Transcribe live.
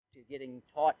getting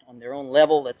taught on their own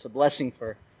level. That's a blessing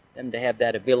for them to have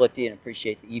that ability, and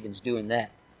appreciate the Evens doing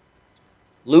that.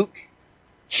 Luke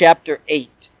chapter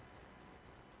 8.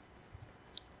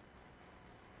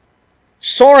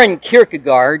 Soren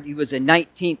Kierkegaard, he was a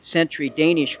 19th century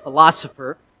Danish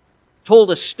philosopher,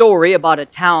 told a story about a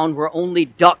town where only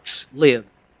ducks lived.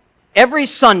 Every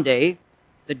Sunday,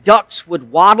 the ducks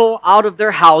would waddle out of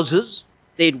their houses,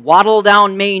 they'd waddle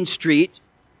down Main Street,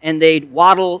 and they'd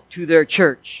waddle to their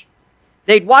church.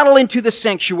 They'd waddle into the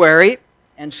sanctuary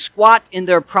and squat in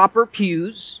their proper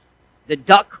pews. The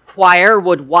duck choir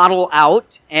would waddle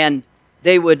out, and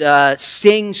they would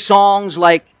sing songs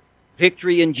like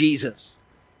Victory in Jesus.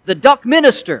 The duck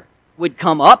minister would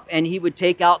come up, and he would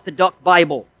take out the duck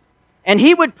Bible. And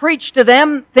he would preach to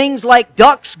them things like,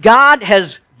 ducks, God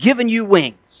has given you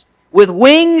wings. With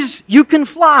wings, you can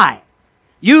fly.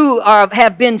 You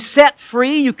have been set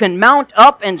free. You can mount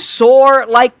up and soar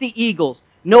like the eagles.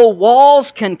 No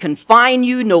walls can confine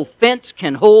you. No fence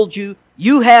can hold you.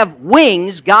 You have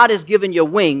wings. God has given you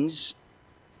wings.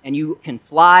 And you can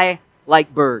fly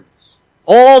like birds.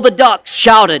 All the ducks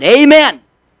shouted, Amen!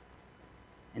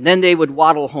 And then they would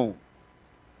waddle home.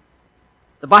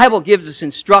 The Bible gives us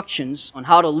instructions on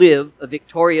how to live a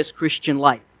victorious Christian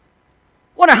life.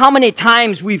 I wonder how many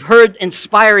times we've heard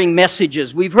inspiring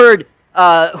messages. We've heard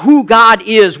who God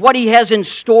is, what He has in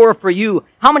store for you.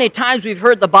 How many times we've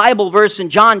heard the Bible verse in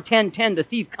John 10:10, the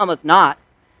thief cometh not,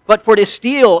 but for to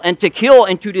steal and to kill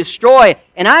and to destroy.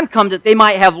 And I'm come that they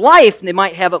might have life, and they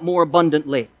might have it more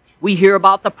abundantly. We hear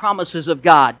about the promises of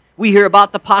God. We hear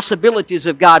about the possibilities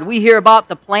of God. We hear about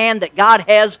the plan that God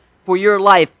has for your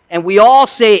life. And we all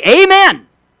say, Amen!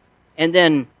 And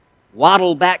then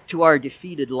waddle back to our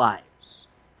defeated lives.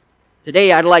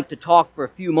 Today I'd like to talk for a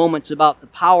few moments about the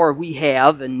power we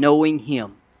have in knowing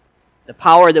Him. The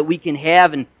power that we can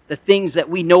have and the things that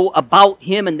we know about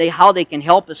Him and how they can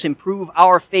help us improve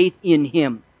our faith in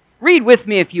Him. Read with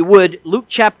me, if you would, Luke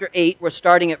chapter 8. We're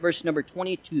starting at verse number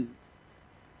 22.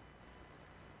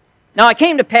 Now it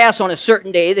came to pass on a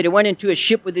certain day that He went into a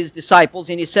ship with His disciples,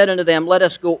 and He said unto them, Let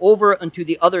us go over unto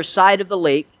the other side of the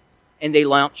lake. And they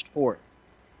launched forth.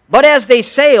 But as they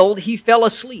sailed, He fell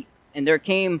asleep, and there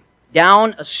came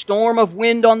down a storm of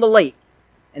wind on the lake,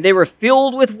 and they were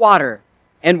filled with water,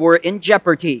 and were in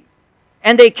jeopardy.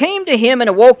 And they came to Him and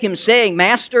awoke Him, saying,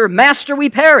 Master, Master, we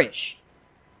perish.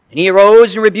 And He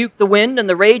arose and rebuked the wind and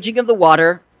the raging of the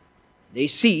water. They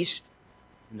ceased,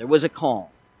 and there was a calm.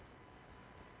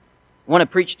 I want to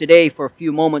preach today for a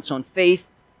few moments on faith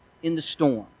in the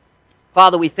storm.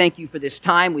 Father, we thank You for this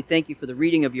time. We thank You for the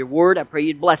reading of Your Word. I pray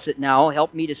You'd bless it now.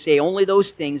 Help me to say only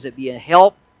those things that be a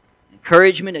help,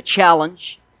 encouragement, a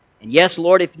challenge, and yes,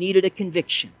 Lord, if needed, a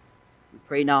conviction. We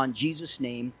pray now in Jesus'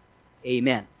 name,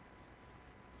 Amen.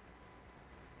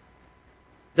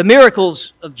 The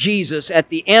miracles of Jesus at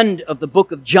the end of the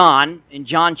book of John, in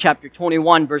John chapter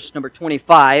 21, verse number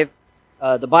 25,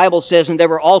 the Bible says, And there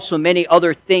were also many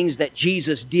other things that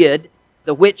Jesus did,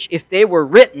 the which, if they were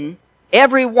written,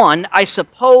 every one, I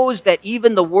suppose that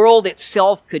even the world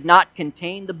itself could not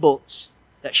contain the books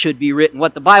that should be written.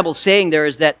 What the Bible's saying there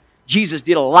is that Jesus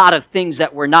did a lot of things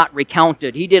that were not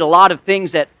recounted. He did a lot of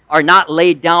things that are not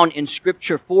laid down in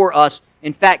Scripture for us.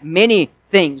 In fact, many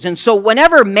things. And so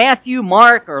whenever Matthew,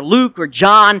 Mark, or Luke, or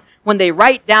John, when they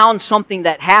write down something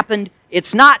that happened,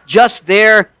 it's not just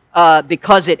there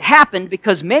because it happened,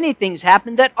 because many things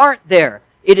happened that aren't there.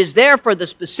 It is there for the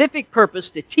specific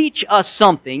purpose to teach us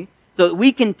something so that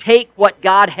we can take what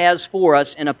God has for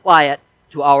us and apply it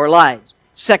to our lives.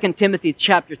 2 Timothy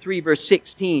chapter 3, verse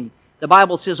 16. The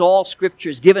Bible says all Scripture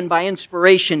is given by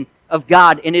inspiration of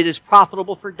God, and it is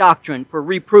profitable for doctrine, for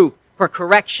reproof, for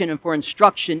correction, and for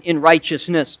instruction in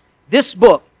righteousness. This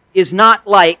book is not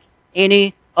like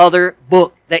any other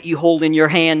book that you hold in your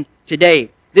hand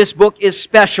today. This book is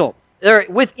special.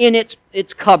 Within its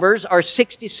covers are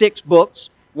 66 books,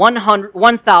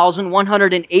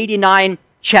 1,189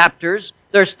 chapters.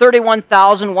 There's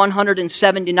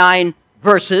 31,179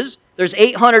 verses. There's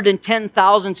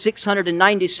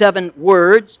 810,697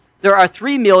 words. There are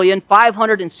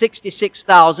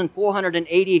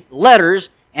 3,566,480 letters,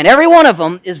 and every one of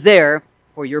them is there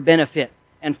for your benefit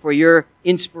and for your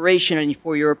inspiration and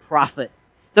for your profit.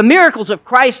 The miracles of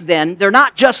Christ, then, they're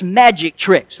not just magic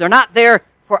tricks. They're not there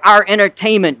for our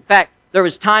entertainment. In fact, there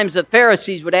was times that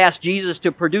Pharisees would ask Jesus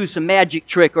to produce a magic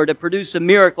trick or to produce a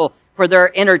miracle for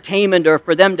their entertainment or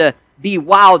for them to be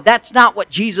wowed. That's not what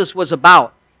Jesus was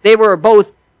about. They were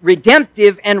both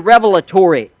redemptive and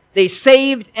revelatory. They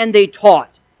saved and they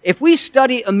taught. If we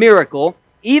study a miracle,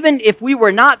 even if we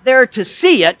were not there to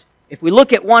see it, if we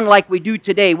look at one like we do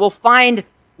today, we'll find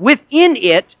within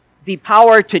it the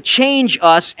power to change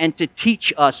us and to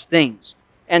teach us things.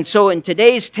 And so in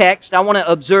today's text, I want to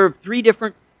observe three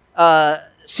different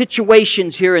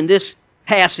situations here in this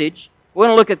passage. We're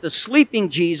going to look at the sleeping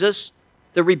Jesus,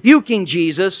 the rebuking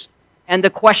Jesus, and the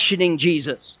questioning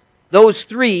Jesus. Those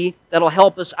three that'll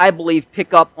help us, I believe,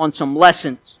 pick up on some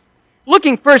lessons.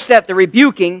 Looking first at the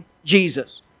rebuking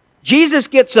Jesus. Jesus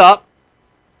gets up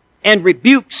and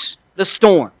rebukes the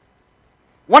storm.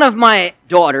 One of my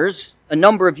daughters, a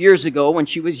number of years ago when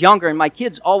she was younger, and my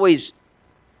kids always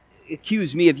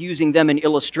accuse me of using them in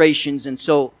illustrations, and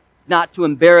so not to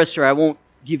embarrass her, I won't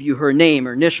give you her name.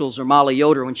 Her initials are Molly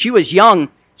Yoder. When she was young,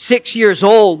 6 years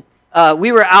old,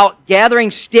 we were out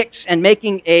gathering sticks and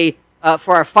making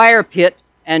for our fire pit,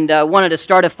 and wanted to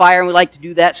start a fire, and we like to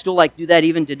do that, still like to do that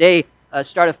even today,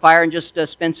 start a fire and just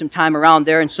spend some time around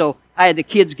there. And so I had the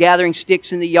kids gathering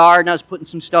sticks in the yard, and I was putting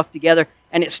some stuff together,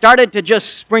 and it started to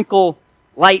just sprinkle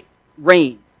light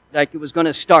rain, like it was going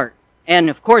to start. And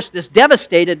of course, this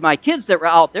devastated my kids that were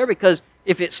out there, because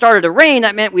if it started to rain,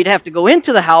 that meant we'd have to go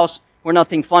into the house where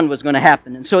nothing fun was going to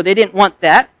happen. And so they didn't want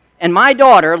that. And my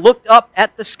daughter looked up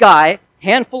at the sky,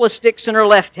 handful of sticks in her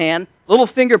left hand, little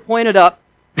finger pointed up.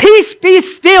 "Peace, be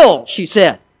still," she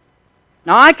said.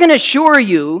 Now I can assure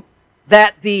you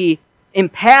that the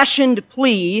impassioned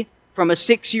plea from a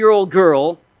 6-year-old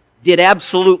girl did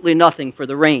absolutely nothing for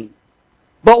the rain.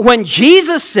 But when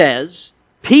Jesus says,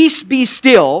 "Peace, be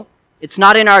still," it's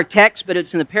not in our text, but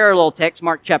it's in the parallel text,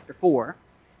 Mark chapter 4.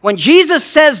 When Jesus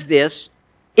says this,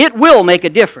 it will make a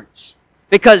difference,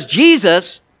 because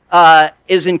Jesus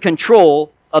is in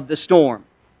control of the storm.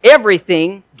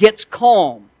 Everything gets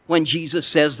calm when Jesus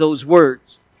says those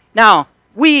words. Now,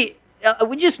 we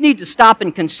just need to stop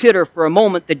and consider for a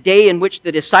moment the day in which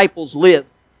the disciples lived.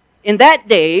 In that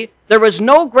day, there was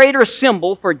no greater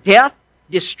symbol for death,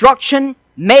 destruction,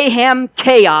 mayhem,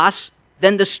 chaos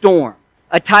than the storm,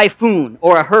 a typhoon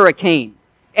or a hurricane.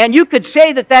 And you could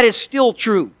say that that is still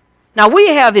true. Now, we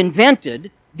have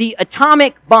invented the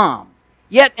atomic bomb,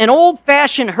 yet an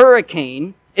old-fashioned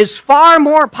hurricane is far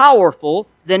more powerful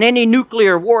than any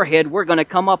nuclear warhead we're going to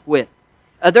come up with.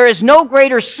 There is no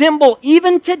greater symbol,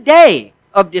 even today,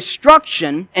 of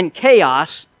destruction and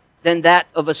chaos than that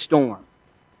of a storm.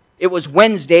 It was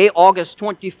Wednesday, August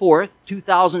 24th,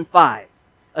 2005.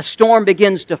 A storm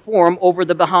begins to form over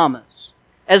the Bahamas.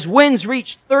 As winds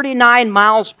reach 39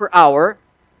 miles per hour,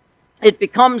 it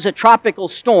becomes a tropical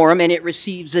storm and it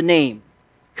receives a name,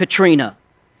 Katrina.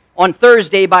 On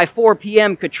Thursday by 4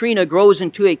 p.m., Katrina grows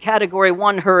into a Category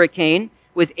 1 hurricane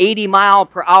with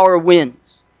 80-mile-per-hour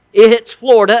winds. It hits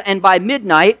Florida, and by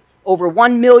midnight, over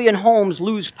 1 million homes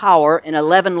lose power and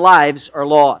 11 lives are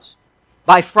lost.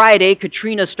 By Friday,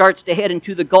 Katrina starts to head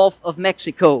into the Gulf of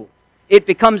Mexico. It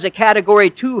becomes a Category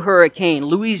 2 hurricane.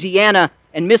 Louisiana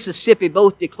and Mississippi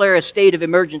both declare a state of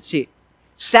emergency.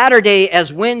 Saturday,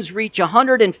 as winds reach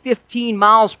 115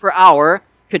 miles per hour,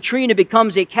 Katrina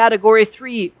becomes a Category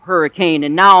 3 hurricane,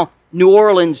 and now New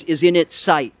Orleans is in its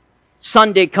sight.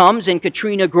 Sunday comes and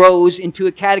Katrina grows into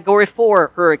a Category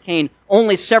 4 hurricane,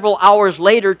 only several hours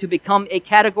later to become a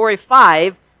Category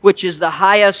 5, which is the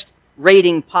highest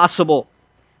rating possible.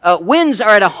 Winds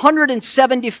are at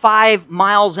 175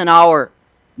 miles an hour.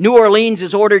 New Orleans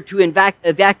is ordered to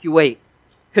evacuate.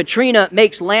 Katrina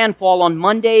makes landfall on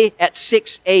Monday at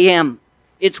 6 a.m.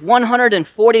 Its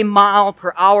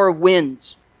 140-mile-per-hour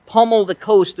winds pummel the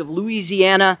coast of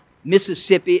Louisiana,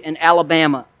 Mississippi, and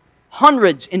Alabama.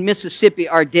 Hundreds in Mississippi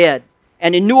are dead.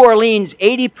 And in New Orleans,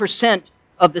 80%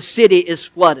 of the city is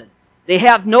flooded. They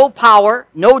have no power,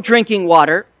 no drinking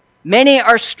water. Many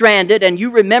are stranded, and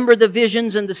you remember the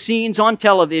visions and the scenes on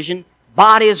television.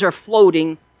 Bodies are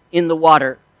floating in the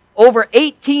water. Over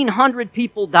 1,800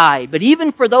 people died, but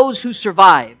even for those who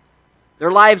survived,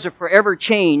 their lives are forever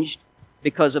changed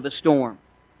because of a storm.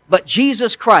 But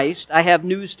Jesus Christ, I have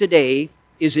news today,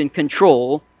 is in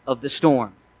control of the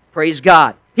storm. Praise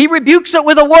God. He rebukes it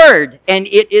with a word, and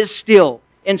it is still.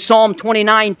 In Psalm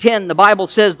 29:10, the Bible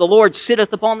says, "The Lord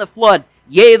sitteth upon the flood.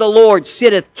 Yea, the Lord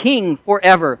sitteth King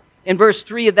forever." In verse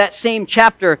 3 of that same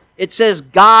chapter, it says,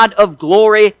 "God of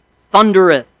glory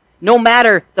thundereth." No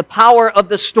matter the power of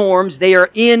the storms, they are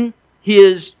in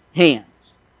His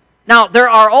hands. Now, there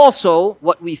are also,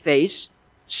 what we face,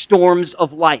 storms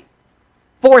of life.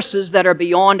 Forces that are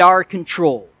beyond our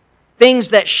control. Things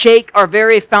that shake our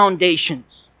very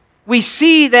foundations. We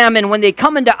see them, and when they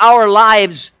come into our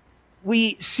lives,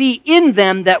 we see in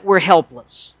them that we're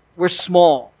helpless. We're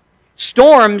small.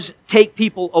 Storms take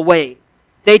people away.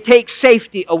 They take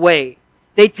safety away.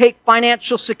 They take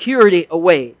financial security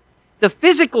away. The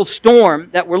physical storm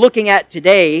that we're looking at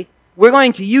today, we're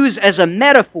going to use as a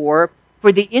metaphor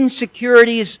for the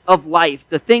insecurities of life,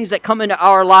 the things that come into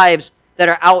our lives that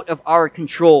are out of our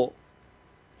control.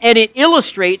 And it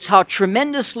illustrates how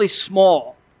tremendously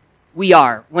small we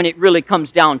are when it really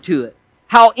comes down to it.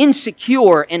 How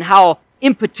insecure and how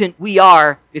impotent we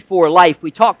are before life. We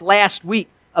talked last week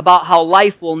about how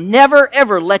life will never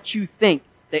ever let you think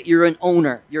that you're an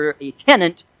owner. You're a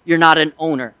tenant, you're not an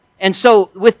owner. And so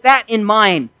with that in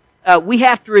mind, we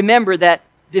have to remember that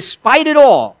despite it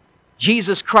all,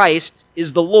 Jesus Christ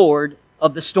is the Lord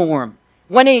of the storm.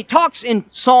 When he talks in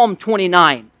Psalm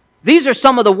 29, these are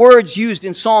some of the words used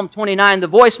in Psalm 29. The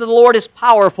voice of the Lord is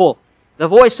powerful. The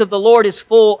voice of the Lord is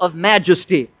full of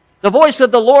majesty. The voice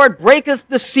of the Lord breaketh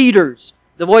the cedars.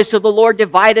 The voice of the Lord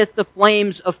divideth the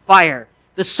flames of fire.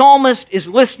 The psalmist is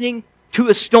listening to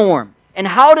a storm. And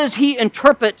how does he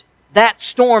interpret that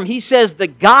storm? He says, the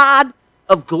God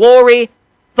of glory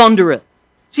thundereth.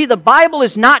 See, the Bible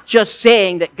is not just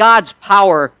saying that God's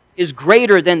power is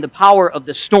greater than the power of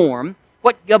the storm.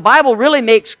 What the Bible really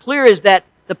makes clear is that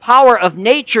the power of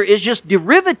nature is just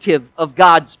derivative of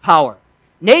God's power.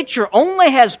 Nature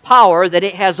only has power that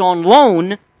it has on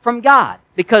loan from God,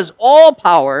 because all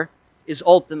power is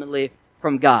ultimately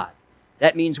from God.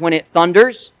 That means when it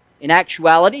thunders, in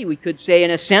actuality, we could say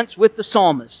in a sense with the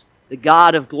psalmist, the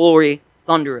God of glory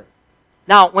thundereth.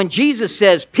 Now, when Jesus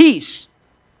says, peace,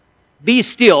 be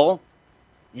still,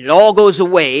 and it all goes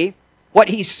away, what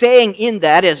he's saying in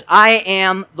that is, I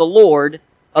am the Lord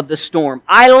of the storm.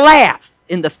 I laugh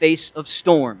in the face of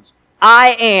storms.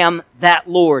 I am that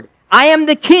Lord. I am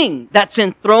the King that's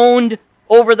enthroned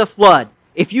over the flood.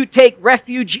 If you take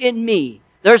refuge in me,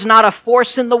 there's not a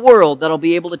force in the world that'll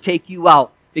be able to take you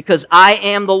out, because I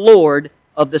am the Lord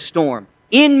of the storm.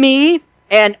 In me,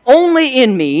 and only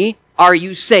in me, are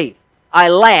you safe. I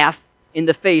laugh in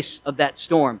the face of that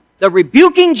storm. The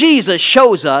rebuking Jesus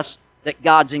shows us that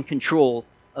God's in control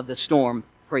of the storm.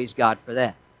 Praise God for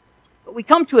that. But we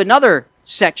come to another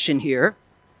section here,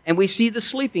 and we see the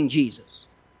sleeping Jesus.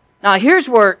 Now here's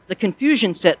where the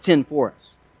confusion sets in for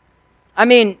us. I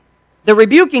mean, the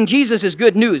rebuking Jesus is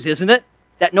good news, isn't it?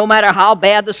 That no matter how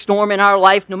bad the storm in our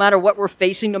life, no matter what we're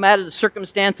facing, no matter the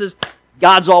circumstances,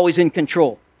 God's always in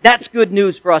control. That's good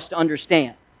news for us to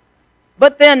understand.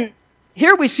 But then,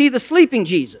 here we see the sleeping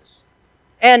Jesus.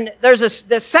 And there's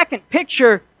the second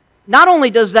picture. Not only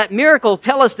does that miracle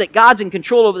tell us that God's in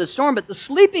control over the storm, but the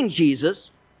sleeping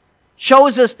Jesus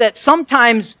shows us that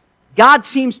sometimes God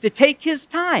seems to take His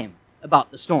time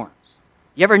about the storms.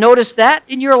 You ever notice that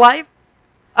in your life?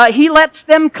 He lets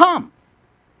them come.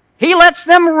 He lets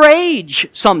them rage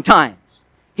sometimes.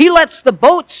 He lets the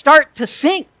boat start to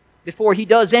sink before He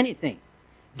does anything.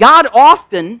 God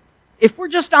often, if we're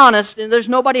just honest, and there's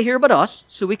nobody here but us,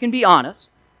 so we can be honest,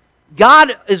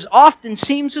 God often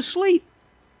seems asleep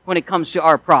when it comes to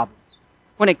our problems,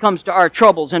 when it comes to our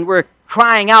troubles, and we're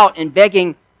crying out and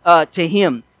begging to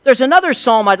Him. There's another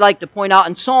psalm I'd like to point out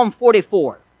in Psalm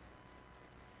 44.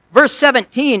 Verse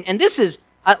 17, and this is,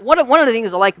 one of the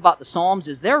things I like about the Psalms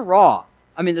is they're raw.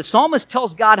 I mean, the psalmist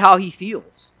tells God how he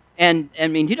feels. And, I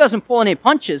mean, he doesn't pull any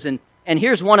punches, and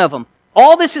here's one of them.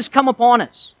 All this has come upon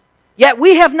us. Yet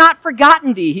we have not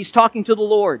forgotten thee. He's talking to the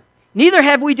Lord. Neither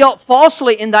have we dealt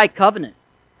falsely in thy covenant.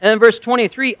 And in verse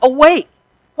 23, awake.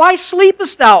 Why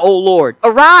sleepest thou, O Lord?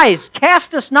 Arise,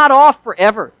 cast us not off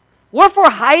forever. Wherefore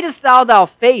hidest thou thy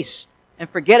face, and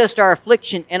forgettest our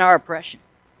affliction and our oppression?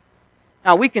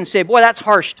 Now we can say, boy, that's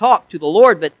harsh talk to the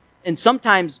Lord, and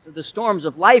sometimes the storms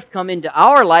of life come into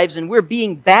our lives and we're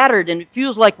being battered and it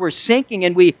feels like we're sinking,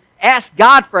 and we ask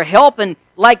God for help, and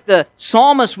like the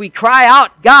psalmist we cry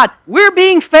out, God, we're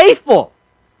being faithful.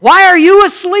 Why are you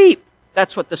asleep?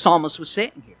 That's what the psalmist was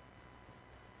saying here.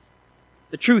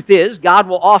 The truth is, God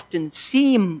will often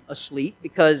seem asleep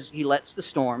because He lets the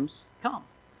storms come.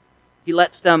 He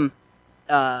lets them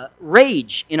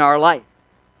rage in our life.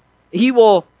 He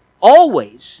will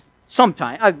always,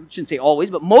 sometimes, I shouldn't say always,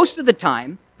 but most of the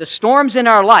time, the storms in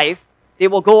our life, they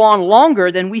will go on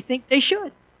longer than we think they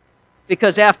should.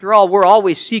 Because after all, we're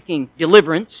always seeking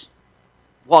deliverance,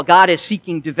 while God is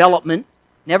seeking development.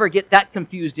 Never get that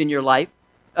confused in your life.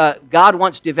 God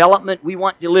wants development, we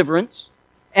want deliverance.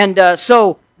 And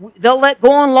so they'll let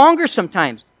go on longer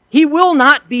sometimes. He will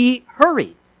not be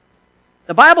hurried.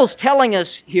 The Bible's telling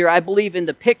us here, I believe, in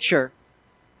the picture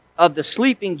of the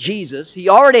sleeping Jesus, He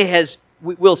already has,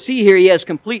 we'll see here, He has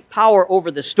complete power over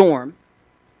the storm.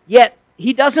 Yet,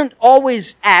 He doesn't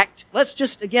always act, let's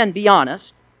just again be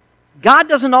honest, God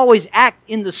doesn't always act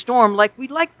in the storm like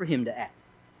we'd like for Him to act,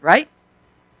 right?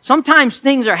 Sometimes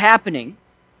things are happening,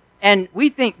 and we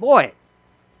think, boy,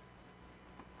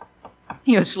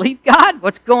 you asleep, God?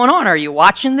 What's going on? Are you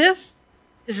watching this?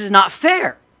 This is not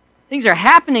fair. Things are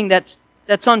happening that's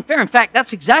unfair. In fact,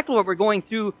 that's exactly what we're going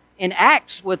through in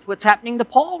Acts with what's happening to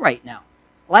Paul right now.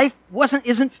 Life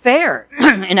isn't fair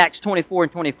in Acts 24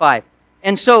 and 25.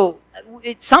 And so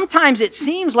sometimes it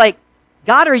seems like,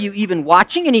 God, are you even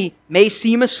watching? And he may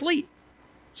seem asleep.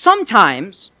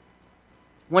 Sometimes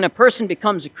when a person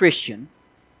becomes a Christian,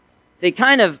 they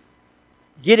kind of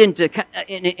get into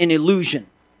an illusion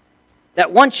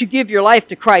that once you give your life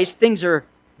to Christ, things are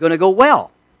going to go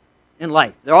well in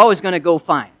life. They're always going to go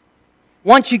fine.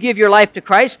 Once you give your life to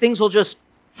Christ, things will just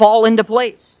fall into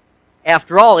place.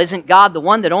 After all, isn't God the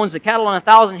one that owns the cattle on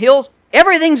 1,000 hills?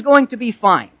 Everything's going to be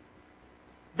fine.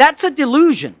 That's a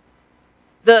delusion.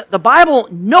 The Bible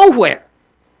nowhere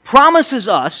promises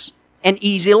us an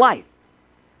easy life.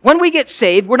 When we get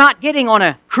saved, we're not getting on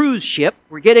a cruise ship.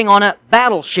 We're getting on a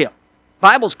battleship. The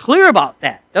Bible's clear about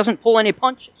that. It doesn't pull any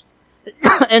punches.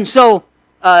 And so,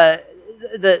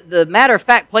 the matter of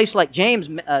fact place like James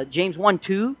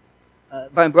 1:2,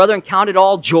 my brethren, count it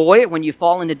all joy when you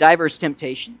fall into diverse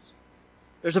temptations.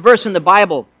 There's a verse in the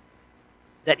Bible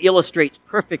that illustrates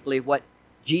perfectly what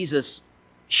Jesus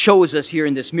shows us here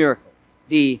in this miracle.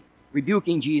 The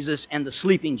rebuking Jesus and the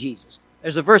sleeping Jesus.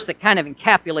 There's a verse that kind of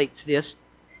encapsulates this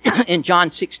in John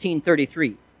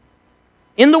 16:33.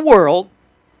 In the world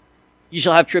you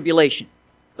shall have tribulation,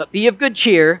 but be of good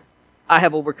cheer, I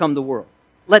have overcome the world.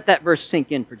 Let that verse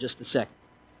sink in for just a second.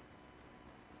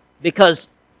 Because,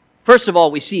 first of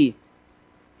all, we see,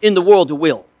 in the world you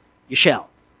will, you shall.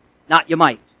 Not you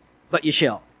might, but you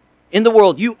shall. In the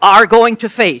world you are going to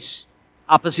face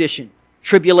opposition,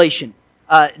 tribulation.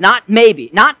 Not maybe,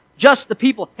 not just the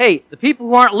people, hey, the people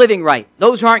who aren't living right,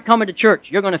 those who aren't coming to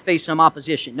church, you're going to face some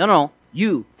opposition. No,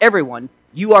 you, everyone,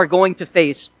 you are going to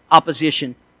face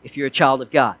opposition if you're a child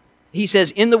of God. He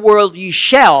says, in the world you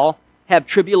shall have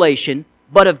tribulation,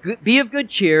 but be of good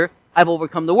cheer, I've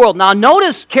overcome the world. Now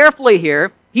notice carefully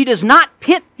here, he does not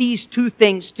pit these two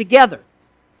things together.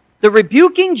 The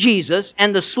rebuking Jesus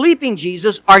and the sleeping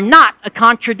Jesus are not a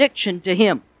contradiction to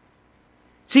him.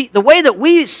 See, the way that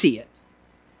we see it,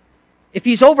 if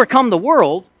he's overcome the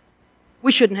world,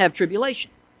 we shouldn't have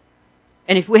tribulation.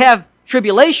 And if we have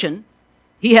tribulation,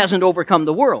 he hasn't overcome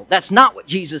the world. That's not what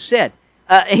Jesus said.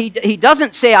 He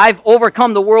doesn't say, I've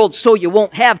overcome the world so you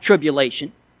won't have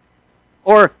tribulation.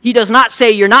 Or he does not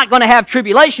say, you're not going to have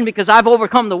tribulation because I've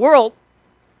overcome the world.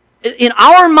 In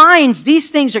our minds, these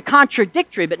things are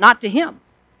contradictory, but not to him.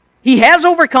 He has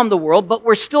overcome the world, but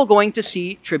we're still going to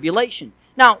see tribulation.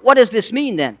 Now, what does this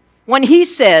mean then? When he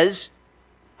says,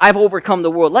 I've overcome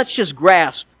the world, let's just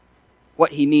grasp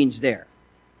what he means there.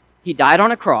 He died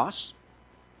on a cross.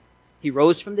 He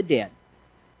rose from the dead.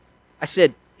 I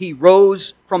said, he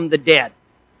rose from the dead.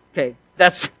 Okay,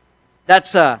 that's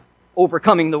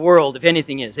overcoming the world, if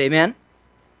anything is. Amen?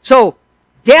 So,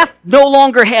 death no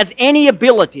longer has any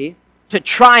ability to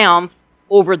triumph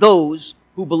over those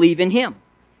who believe in him.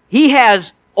 He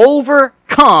has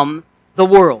overcome the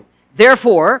world.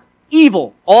 Therefore,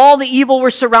 evil, all the evil we're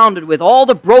surrounded with, all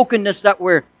the brokenness that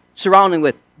we're surrounded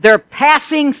with, they're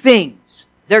passing things.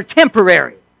 They're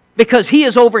temporary because he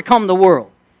has overcome the world.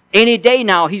 Any day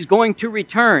now, he's going to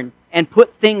return and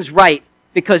put things right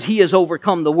because he has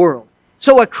overcome the world.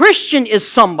 So a Christian is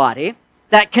somebody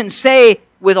that can say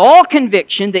with all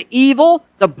conviction, the evil,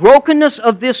 the brokenness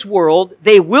of this world,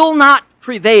 they will not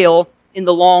prevail in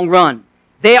the long run.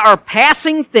 They are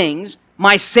passing things.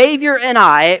 My Savior and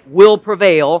I will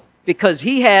prevail because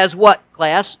he has what,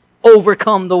 class?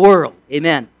 Overcome the world.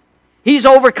 Amen. He's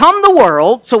overcome the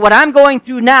world, so what I'm going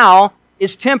through now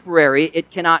is temporary.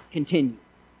 It cannot continue.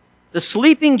 The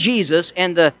sleeping Jesus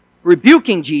and the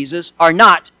rebuking Jesus are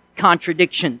not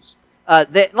contradictions.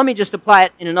 Let me just apply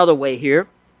it in another way here.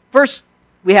 First,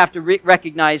 we have to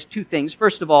recognize two things.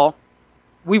 First of all,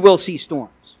 we will see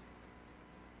storms.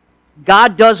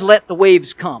 God does let the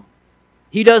waves come.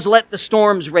 He does let the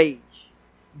storms rage.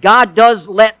 God does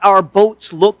let our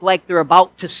boats look like they're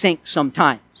about to sink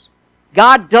sometimes.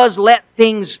 God does let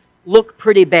things look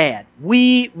pretty bad.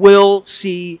 We will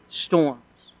see storms.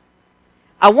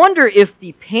 I wonder if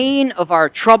the pain of our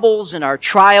troubles and our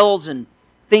trials and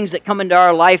things that come into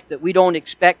our life that we don't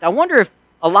expect, I wonder if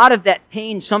a lot of that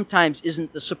pain sometimes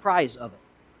isn't the surprise of it.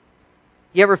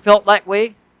 You ever felt that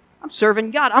way? I'm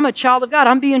serving God. I'm a child of God.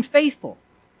 I'm being faithful.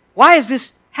 Why is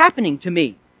this happening to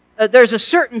me? There's a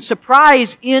certain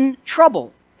surprise in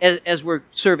trouble as we're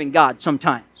serving God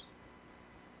sometimes.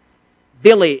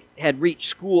 Billy had reached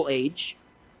school age,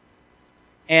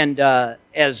 and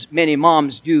as many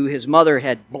moms do, his mother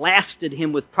had blasted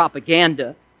him with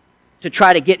propaganda to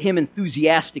try to get him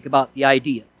enthusiastic about the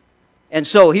idea. And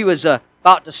so he was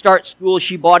about to start school.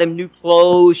 She bought him new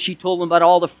clothes. She told him about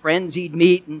all the friends he'd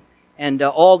meet. And and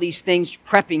all these things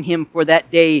prepping him for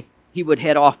that day he would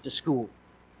head off to school.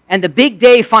 And the big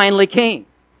day finally came.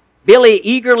 Billy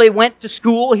eagerly went to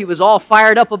school. He was all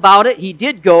fired up about it. He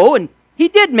did go, and he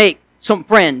did make some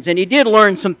friends, and he did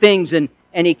learn some things, and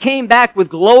he came back with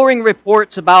glowing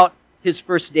reports about his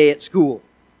first day at school.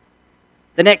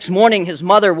 The next morning, his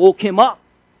mother woke him up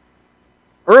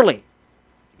early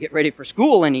to get ready for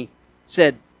school, and he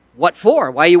said, "What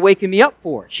for? Why are you waking me up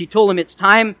for?" She told him it's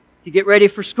time to get ready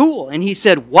for school. And he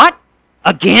said, "What?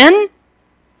 Again?"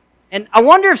 And I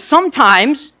wonder if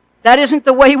sometimes that isn't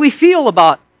the way we feel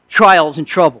about trials and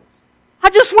troubles. I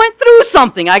just went through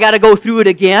something. I got to go through it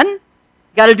again.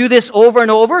 Got to do this over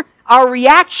and over. Our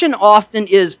reaction often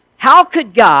is, how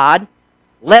could God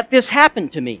let this happen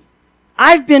to me?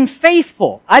 I've been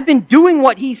faithful. I've been doing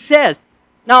what He says.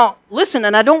 Now, listen,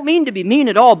 and I don't mean to be mean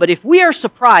at all, but if we are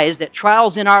surprised at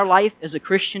trials in our life as a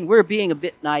Christian, we're being a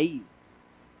bit naive.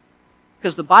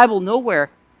 Because the Bible nowhere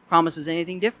promises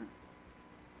anything different.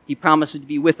 He promises to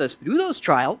be with us through those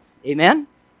trials. Amen?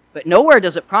 But nowhere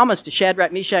does it promise to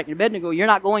Shadrach, Meshach, and Abednego, you're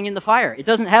not going in the fire. It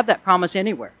doesn't have that promise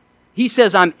anywhere. He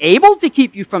says, I'm able to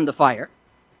keep you from the fire,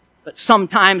 but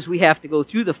sometimes we have to go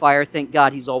through the fire. Thank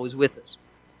God He's always with us.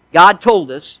 God told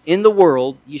us, in the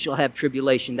world you shall have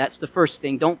tribulation. That's the first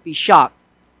thing. Don't be shocked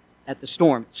at the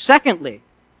storm. Secondly,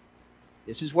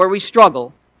 this is where we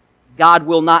struggle. God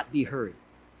will not be hurried.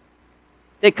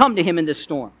 They come to Him in this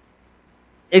storm.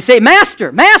 They say,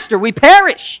 Master, Master, we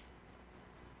perish.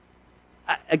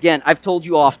 Again, I've told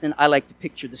you often, I like to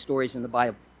picture the stories in the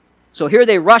Bible. So here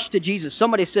they rush to Jesus.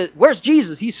 Somebody says, where's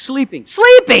Jesus? He's sleeping.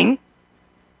 Sleeping?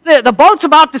 The boat's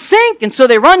about to sink. And so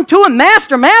they run to Him.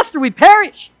 Master, Master, we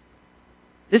perish.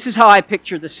 This is how I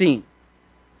picture the scene.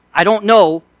 I don't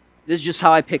know. This is just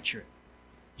how I picture it.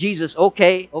 Jesus,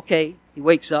 okay. He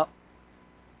wakes up.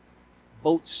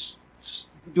 Boat's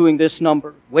doing this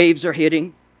number. Waves are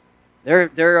hitting.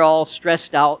 They're all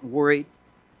stressed out and worried.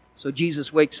 So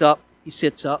Jesus wakes up. He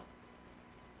sits up.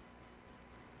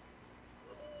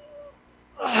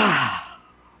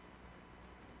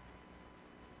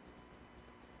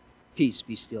 Peace,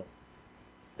 be still.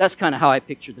 That's kind of how I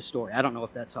picture the story. I don't know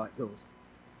if that's how it goes.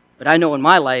 But I know in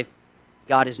my life,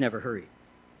 God is never hurried.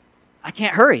 I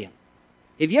can't hurry Him.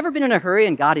 Have you ever been in a hurry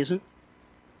and God isn't?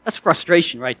 That's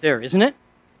frustration right there, isn't it?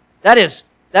 That's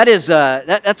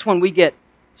when we get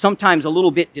sometimes a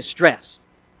little bit distressed.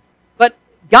 But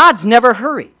God's never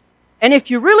hurried. And if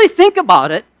you really think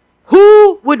about it,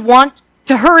 who would want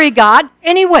to hurry God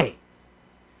anyway?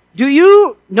 Do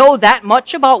you know that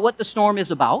much about what the storm is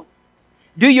about?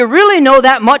 Do you really know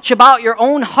that much about your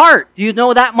own heart? Do you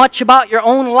know that much about your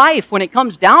own life? When it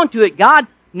comes down to it, God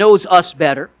knows us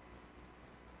better.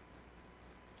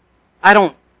 I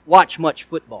don't watch much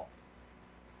football.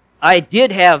 I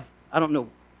don't know,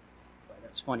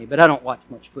 that's funny, but I don't watch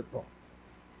much football.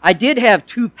 I did have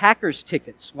 2 Packers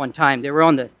tickets one time.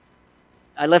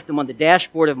 I left them on the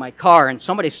dashboard of my car, and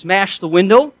somebody smashed the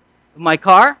window of my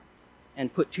car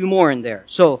and put 2 more in there.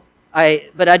 I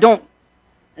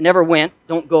never went,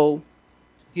 don't go. Do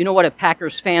you know what a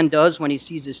Packers fan does when he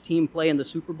sees his team play in the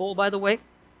Super Bowl, by the way?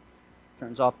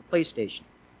 Turns off the PlayStation.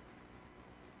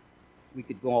 We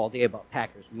could go all day about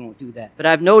Packers. We won't do that. But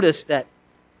I've noticed that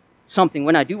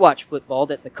when I do watch football,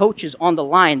 that the coaches on the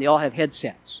line, they all have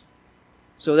headsets.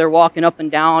 So they're walking up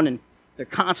and down, and they're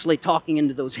constantly talking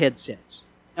into those headsets.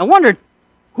 I wondered,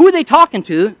 who are they talking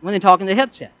to when they're talking to the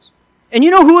headsets? And you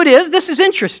know who it is? This is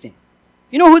interesting.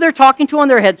 You know who they're talking to on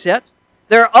their headsets?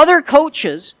 There are other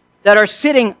coaches that are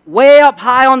sitting way up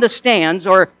high on the stands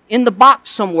or in the box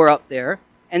somewhere up there,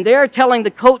 and they're telling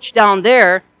the coach down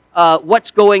there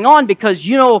what's going on, because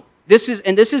this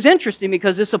is interesting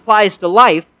because this applies to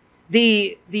life.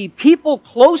 The people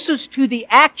closest to the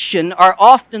action are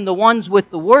often the ones with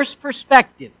the worst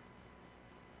perspective.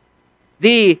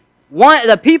 The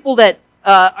people that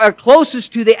are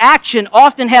closest to the action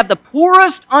often have the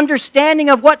poorest understanding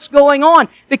of what's going on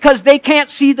because they can't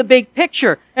see the big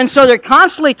picture. And so they're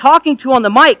constantly talking to on the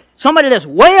mic somebody that's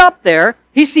way up there.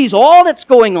 He sees all that's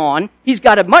going on. He's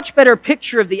got a much better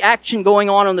picture of the action going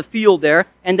on the field there,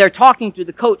 and they're talking to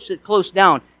the coach that's close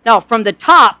down. Now, from the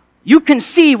top, you can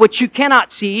see what you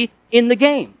cannot see in the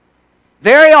game.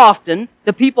 Very often,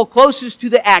 the people closest to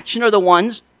the action are the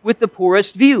ones with the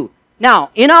poorest view. Now,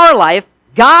 in our life,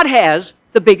 God has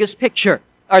the biggest picture,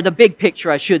 or the big picture,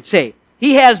 I should say.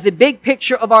 He has the big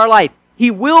picture of our life.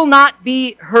 He will not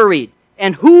be hurried.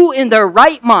 And who in their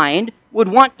right mind would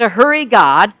want to hurry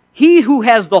God? He who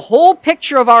has the whole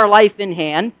picture of our life in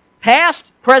hand,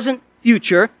 past, present,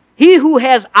 future. He who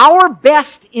has our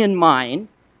best in mind.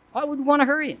 Why would we want to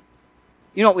hurry Him?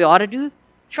 You know what we ought to do?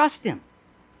 Trust Him.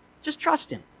 Just trust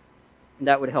Him. and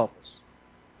that would help us.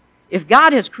 If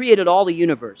God has created all the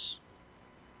universe,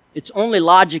 it's only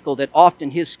logical that often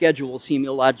His schedule will seem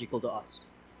illogical to us.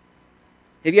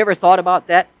 Have you ever thought about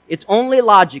that? It's only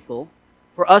logical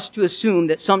for us to assume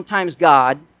that sometimes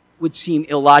God would seem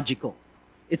illogical.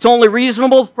 It's only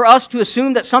reasonable for us to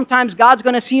assume that sometimes God's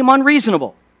going to seem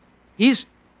unreasonable. He's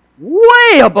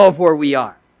way above where we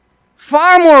are.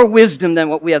 Far more wisdom than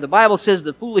what we have. The Bible says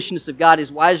the foolishness of God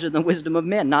is wiser than the wisdom of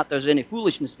men. Not that there's any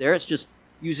foolishness there. It's just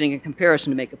using a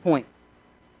comparison to make a point.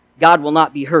 God will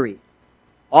not be hurried.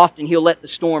 Often He'll let the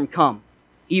storm come,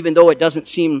 even though it doesn't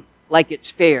seem like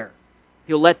it's fair.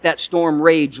 He'll let that storm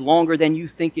rage longer than you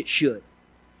think it should.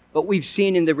 But we've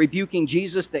seen in the rebuking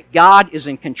Jesus that God is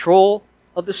in control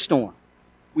of the storm.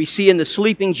 We see in the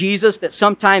sleeping Jesus that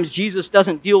sometimes Jesus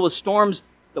doesn't deal with storms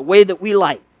the way that we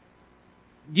like.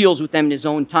 He deals with them in His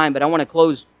own time. But I want to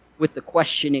close with the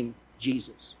questioning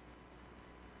Jesus.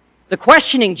 The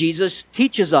questioning Jesus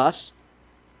teaches us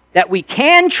that we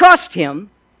can trust Him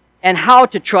and how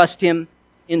to trust Him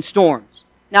in storms.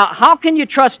 Now, how can you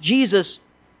trust Jesus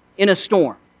in a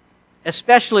storm?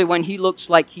 Especially when He looks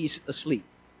like He's asleep.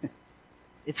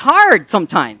 It's hard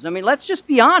sometimes. I mean, let's just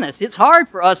be honest. It's hard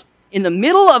for us in the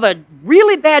middle of a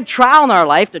really bad trial in our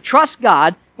life to trust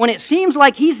God when it seems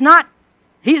like He's not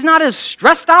as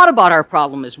stressed out about our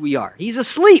problem as we are. He's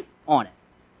asleep on it.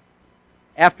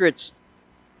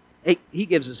 He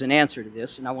gives us an answer to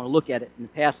this, and I want to look at it in the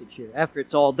passage here. After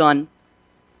it's all done,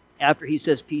 after He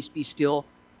says, "Peace, be still,"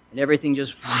 and everything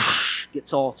just whoosh,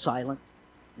 gets all silent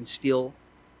and still.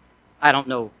 I don't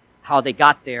know how they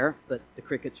got there, but the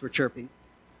crickets were chirping.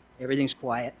 Everything's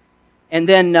quiet. And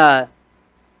then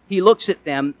He looks at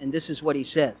them, and this is what He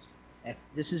says.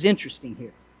 This is interesting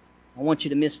here. I want you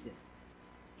to miss this.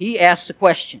 He asks a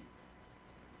question.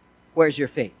 Where's your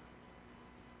faith?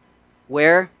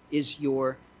 Where is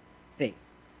your faith?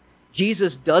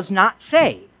 Jesus does not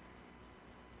say,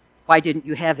 "Why didn't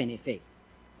you have any faith?"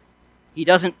 He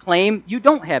doesn't claim you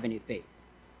don't have any faith.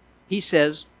 He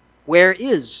says, "Where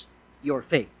is your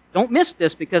faith?" Don't miss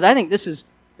this, because I think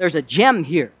there's a gem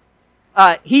here.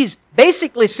 He's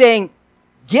basically saying,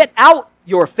 get out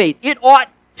your faith. It ought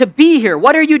to be here.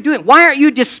 What are you doing? Why aren't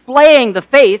you displaying the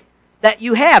faith that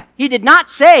you have? He did not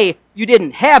say you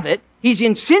didn't have it. He's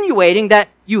insinuating that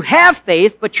you have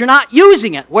faith, but you're not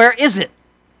using it. Where is it?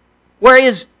 Where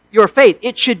is your faith?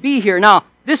 It should be here. Now,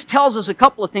 this tells us a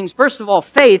couple of things. First of all,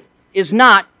 faith is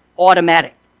not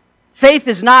automatic. Faith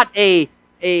is not a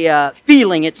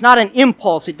feeling. It's not an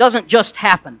impulse. It doesn't just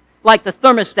happen. Like the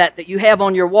thermostat that you have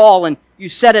on your wall, and you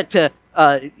set it to,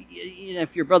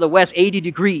 if you're Brother West, 80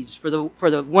 degrees for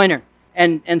the winter.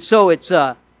 And so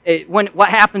what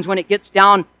happens when it gets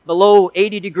down below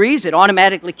 80 degrees? It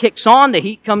automatically kicks on. The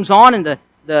heat comes on, and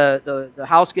the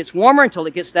house gets warmer until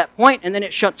it gets to that point, and then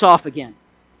it shuts off again.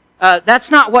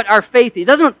 That's not what our faith is. It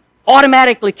doesn't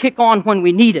automatically kick on when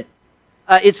we need it.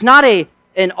 It's not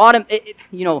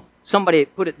somebody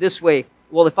put it this way,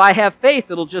 well, if I have faith,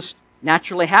 it'll just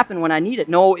naturally happen when I need it.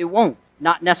 No, it won't.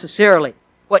 Not necessarily.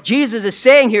 What Jesus is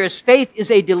saying here is faith is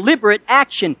a deliberate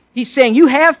action. He's saying, you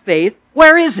have faith.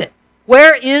 Where is it?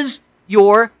 Where is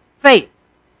your faith?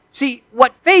 See,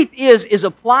 what faith is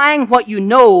applying what you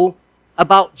know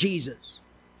about Jesus.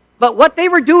 But what they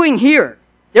were doing here,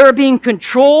 they were being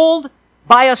controlled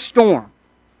by a storm.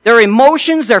 Their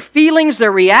emotions, their feelings,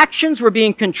 their reactions were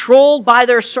being controlled by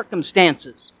their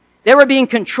circumstances. They were being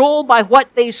controlled by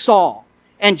what they saw.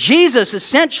 And Jesus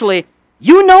essentially,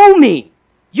 you know me.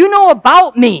 You know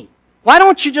about me. Why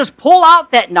don't you just pull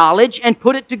out that knowledge and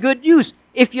put it to good use?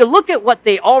 If you look at what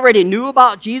they already knew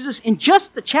about Jesus in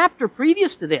just the chapter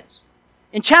previous to this,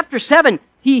 in chapter 7,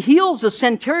 He heals a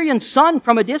centurion's son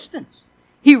from a distance.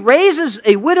 He raises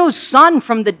a widow's son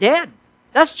from the dead.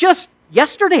 That's just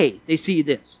yesterday they see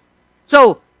this.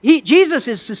 So Jesus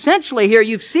is essentially here,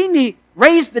 you've seen me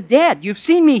raise the dead. You've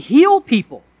seen me heal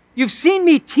people. You've seen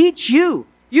me teach you.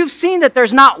 You've seen that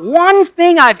there's not one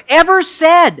thing I've ever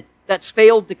said that's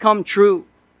failed to come true.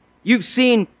 You've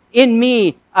seen in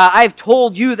me, I've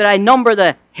told you that I number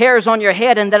the hairs on your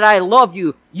head and that I love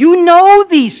you. You know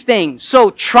these things, so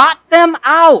trot them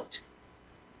out.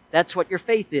 That's what your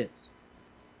faith is.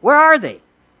 Where are they?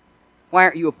 Why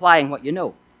aren't you applying what you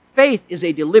know? Faith is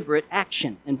a deliberate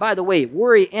action. And by the way,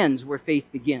 worry ends where faith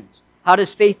begins. How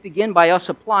does faith begin? By us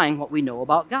applying what we know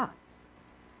about God.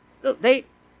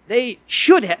 They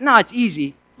should have. No, it's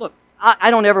easy. Look,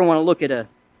 I don't ever want to look at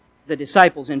the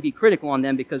disciples and be critical on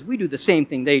them because we do the same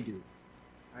thing they do.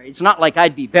 All right? It's not like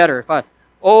I'd be better if I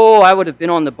would have been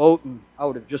on the boat and I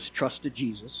would have just trusted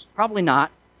Jesus. Probably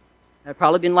not. I'd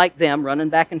probably been like them, running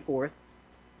back and forth,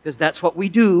 because that's what we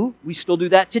do. We still do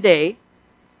that today.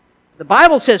 The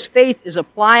Bible says faith is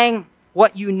applying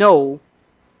what you know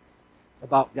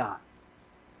about God.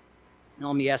 Now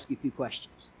let me ask you a few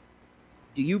questions.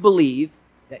 Do you believe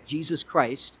that Jesus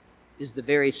Christ is the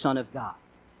very Son of God?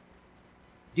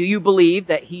 Do you believe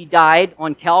that He died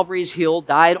on Calvary's Hill,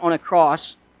 died on a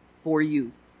cross for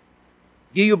you?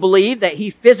 Do you believe that He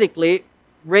physically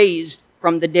raised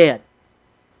from the dead?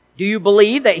 Do you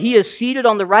believe that He is seated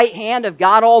on the right hand of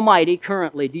God Almighty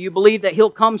currently? Do you believe that He'll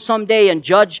come someday and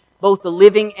judge both the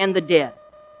living and the dead?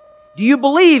 Do you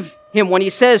believe Him when He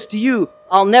says to you,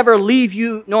 I'll never leave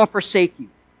you nor forsake you?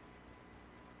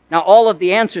 Now, all of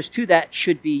the answers to that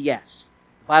should be yes.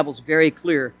 The Bible's very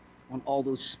clear on all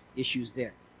those issues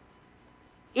there.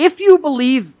 If you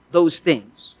believe those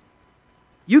things,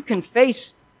 you can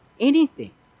face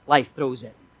anything life throws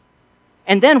at you.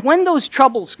 And then when those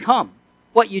troubles come,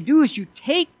 what you do is you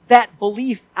take that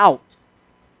belief out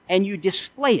and you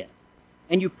display it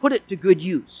and you put it to good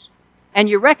use. And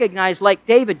you recognize, like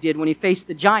David did when he faced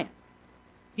the giant,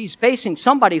 he's facing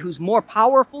somebody who's more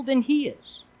powerful than he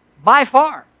is, by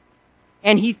far.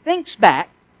 And he thinks back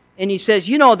and he says,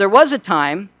 you know, there was a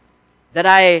time that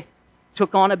I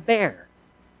took on a bear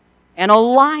and a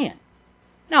lion.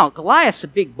 Now, Goliath's a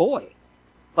big boy,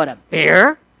 but a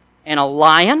bear and a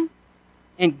lion?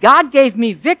 And God gave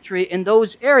me victory in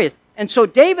those areas. And so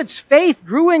David's faith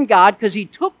grew in God because he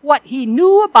took what he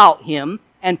knew about Him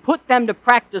and put them to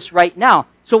practice right now.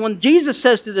 So when Jesus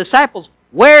says to the disciples,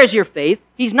 where is your faith?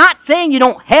 He's not saying you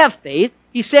don't have faith.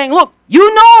 He's saying, look,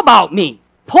 you know about me.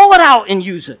 Pull it out and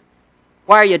use it.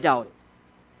 Why are you doubting?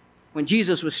 When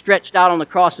Jesus was stretched out on the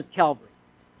cross of Calvary,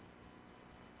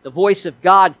 the voice of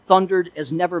God thundered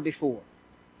as never before.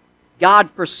 God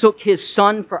forsook His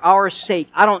Son for our sake.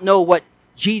 I don't know what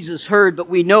Jesus heard, but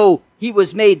we know He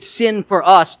was made sin for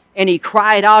us. And He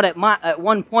cried out at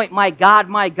one point, my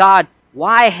God,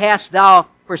 why hast Thou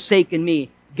forsaken me?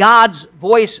 God's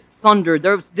voice thundered.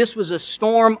 This was a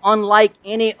storm unlike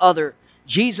any other.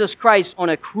 Jesus Christ on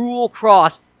a cruel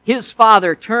cross, His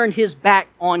Father turned His back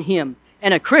on Him.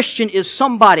 And a Christian is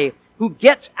somebody who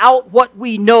gets out what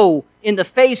we know in the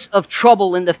face of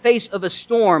trouble, in the face of a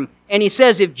storm. And he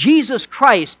says, if Jesus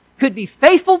Christ could be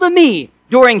faithful to me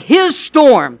during His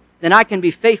storm, then I can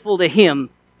be faithful to Him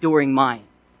during mine.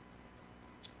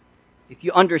 If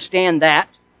you understand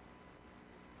that,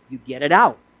 you get it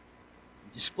out.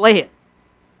 You display it.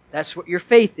 That's what your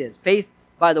faith is. Faith,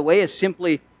 by the way, is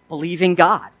simply believing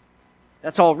God.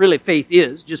 That's all really faith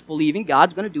is, just believing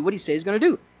God's going to do what He says He's going to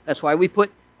do. That's why we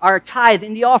put our tithe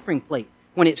in the offering plate.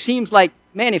 When it seems like,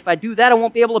 man, if I do that, I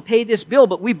won't be able to pay this bill.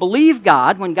 But we believe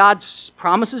God when God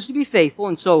promises to be faithful.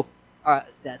 And so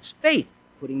that's faith,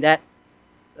 putting that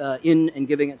in and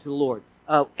giving it to the Lord.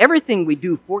 Everything we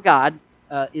do for God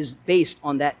is based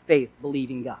on that faith,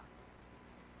 believing God.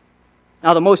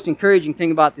 Now, the most encouraging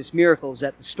thing about this miracle is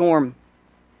that the storm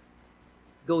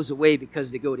goes away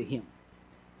because they go to Him.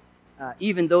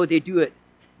 Even though they do it,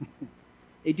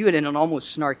 they do it in an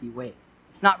almost snarky way.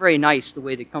 It's not very nice the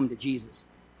way they come to Jesus.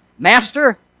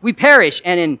 Master, we perish.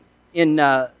 And in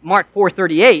Mark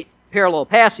 4:38, parallel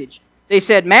passage, they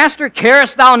said, Master,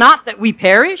 carest Thou not that we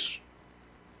perish?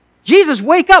 Jesus,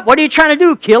 wake up. What are you trying to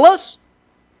do? Kill us?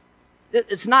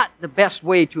 It's not the best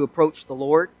way to approach the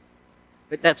Lord,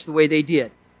 but that's the way they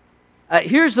did.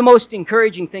 Here's the most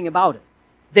encouraging thing about it.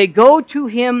 They go to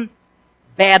Him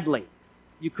badly,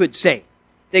 you could say.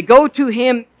 They go to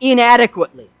Him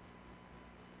inadequately.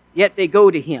 Yet they go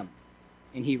to Him,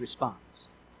 and He responds.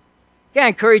 Can I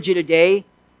encourage you today?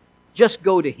 Just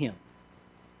go to Him.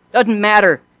 Doesn't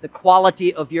matter the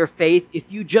quality of your faith. If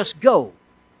you just go,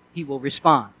 He will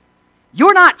respond.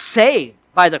 You're not saved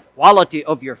by the quality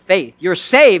of your faith. You're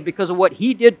saved because of what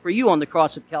He did for you on the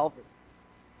cross of Calvary.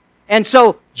 And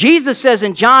so Jesus says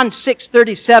in John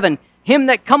 6:37, Him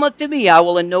that cometh to me I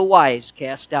will in no wise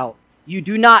cast out. You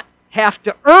do not have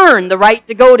to earn the right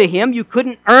to go to Him. You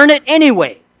couldn't earn it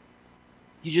anyway.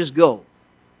 You just go,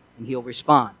 and He'll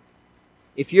respond.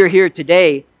 If you're here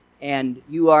today and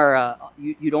you are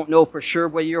you don't know for sure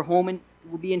whether your home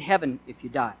will be in heaven if you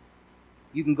die,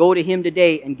 you can go to Him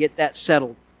today and get that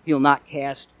settled. He'll not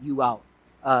cast you out.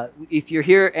 If you're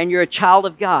here and you're a child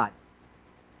of God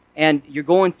and you're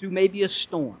going through maybe a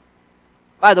storm.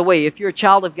 By the way, if you're a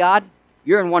child of God,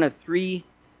 you're in one of three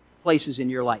places in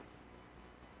your life.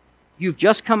 You've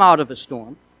just come out of a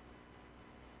storm,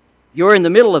 you're in the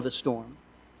middle of a storm,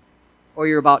 or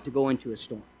you're about to go into a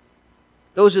storm.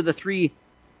 Those are the three.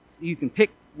 You can pick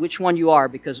which one you are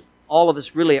because all of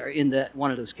us really are in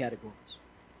one of those categories.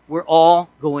 We're all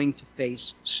going to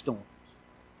face storms.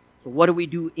 So what do we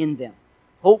do in them?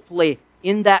 Hopefully,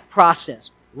 in that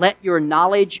process, let your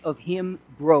knowledge of Him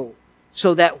grow.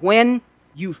 so that when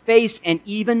you face an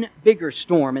even bigger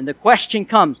storm and the question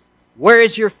comes, where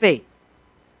is your faith?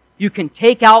 You can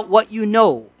take out what you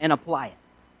know and apply it.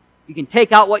 You can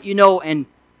take out what you know and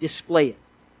display it.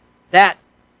 That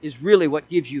is really what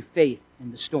gives you faith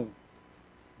in the storm.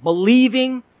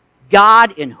 Believing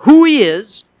God in who He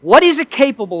is, what He's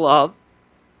capable of,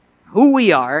 who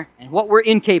we are, and what we're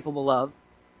incapable of,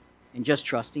 and just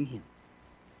trusting Him.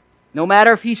 No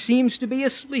matter if He seems to be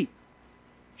asleep,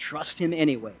 trust Him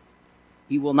anyway.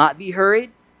 He will not be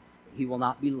hurried. He will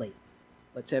not be late.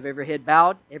 Let's have every head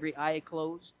bowed, every eye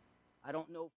closed. I don't know.